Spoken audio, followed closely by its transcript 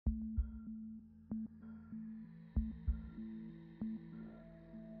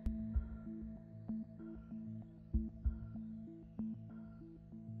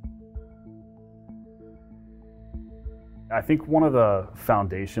I think one of the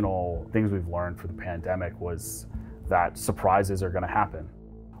foundational things we've learned for the pandemic was that surprises are going to happen.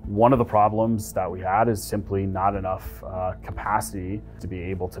 One of the problems that we had is simply not enough capacity to be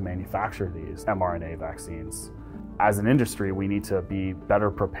able to manufacture these mRNA vaccines. As an industry, we need to be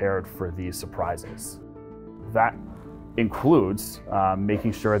better prepared for these surprises. That includes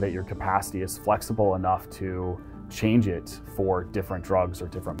making sure that your capacity is flexible enough to change it for different drugs or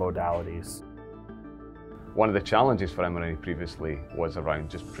different modalities. One of the challenges for mRNA previously was around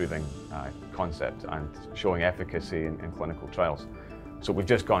just proving concept and showing efficacy in clinical trials. So we've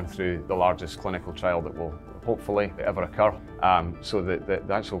just gone through the largest clinical trial that will hopefully ever occur. So the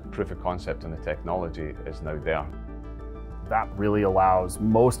actual proof of concept and the technology is now there. That really allows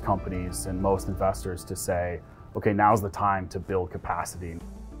most companies and most investors to say, okay, now's the time to build capacity.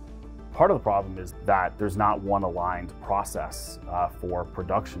 Part of the problem is that there's not one aligned process for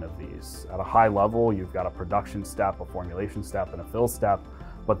production of these. At a high level, you've got a production step, a formulation step, and a fill step,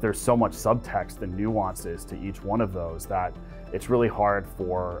 but there's so much subtext and nuances to each one of those that it's really hard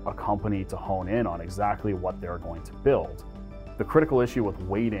for a company to hone in on exactly what they're going to build. The critical issue with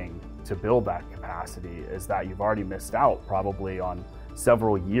waiting to build that capacity is that you've already missed out probably on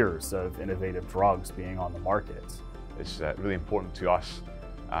several years of innovative drugs being on the market. It's really important to us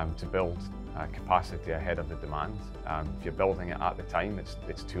to build capacity ahead of the demand. If you're building it at the time,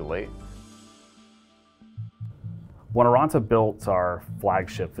 it's too late. When Arranta built our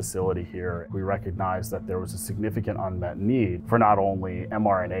flagship facility here, we recognized that there was a significant unmet need for not only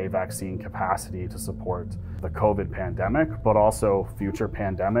mRNA vaccine capacity to support the COVID pandemic, but also future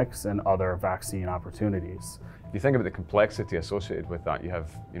pandemics and other vaccine opportunities. If you think about the complexity associated with that, you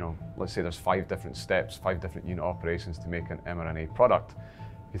have, let's say there's 5 different steps, 5 different unit operations to make an mRNA product.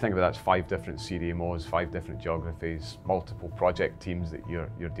 If you think about that's 5 different CDMOs, 5 different geographies, multiple project teams that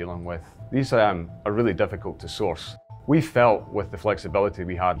you're dealing with. These are really difficult to source. We felt with the flexibility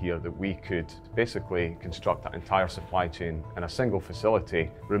we had here that we could basically construct that entire supply chain in a single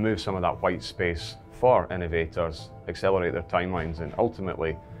facility, remove some of that white space for innovators, accelerate their timelines, and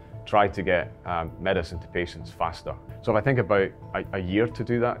ultimately try to get medicine to patients faster. So if I think about a year to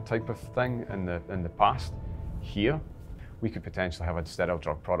do that type of thing in the past, here, we could potentially have a sterile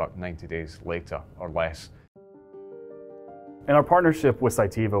drug product 90 days later or less. In our partnership with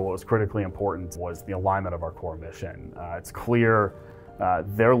Cytiva, what was critically important was the alignment of our core mission. It's clear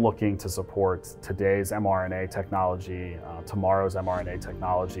they're looking to support today's mRNA technology, tomorrow's mRNA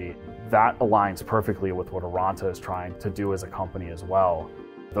technology. That aligns perfectly with what Arranta is trying to do as a company as well.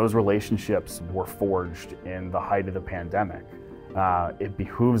 Those relationships were forged in the height of the pandemic. It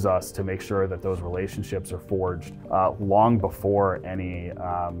behooves us to make sure that those relationships are forged long before any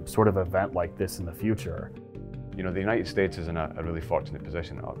sort of event like this in the future. The United States is in a really fortunate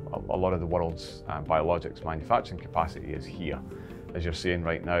position. A lot of the world's biologics manufacturing capacity is here. As you're seeing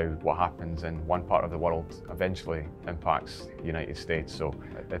right now, what happens in one part of the world eventually impacts the United States. So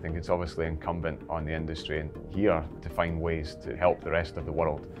I think it's obviously incumbent on the industry and here to find ways to help the rest of the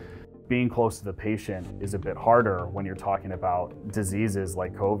world. Being close to the patient is a bit harder when you're talking about diseases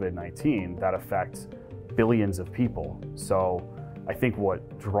like COVID-19 that affect billions of people. So I think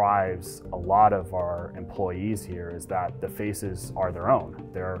what drives a lot of our employees here is that the faces are their own.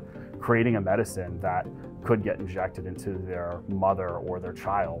 They're creating a medicine that could get injected into their mother or their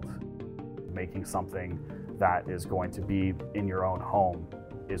child. Making something that is going to be in your own home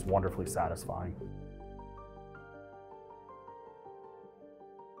is wonderfully satisfying.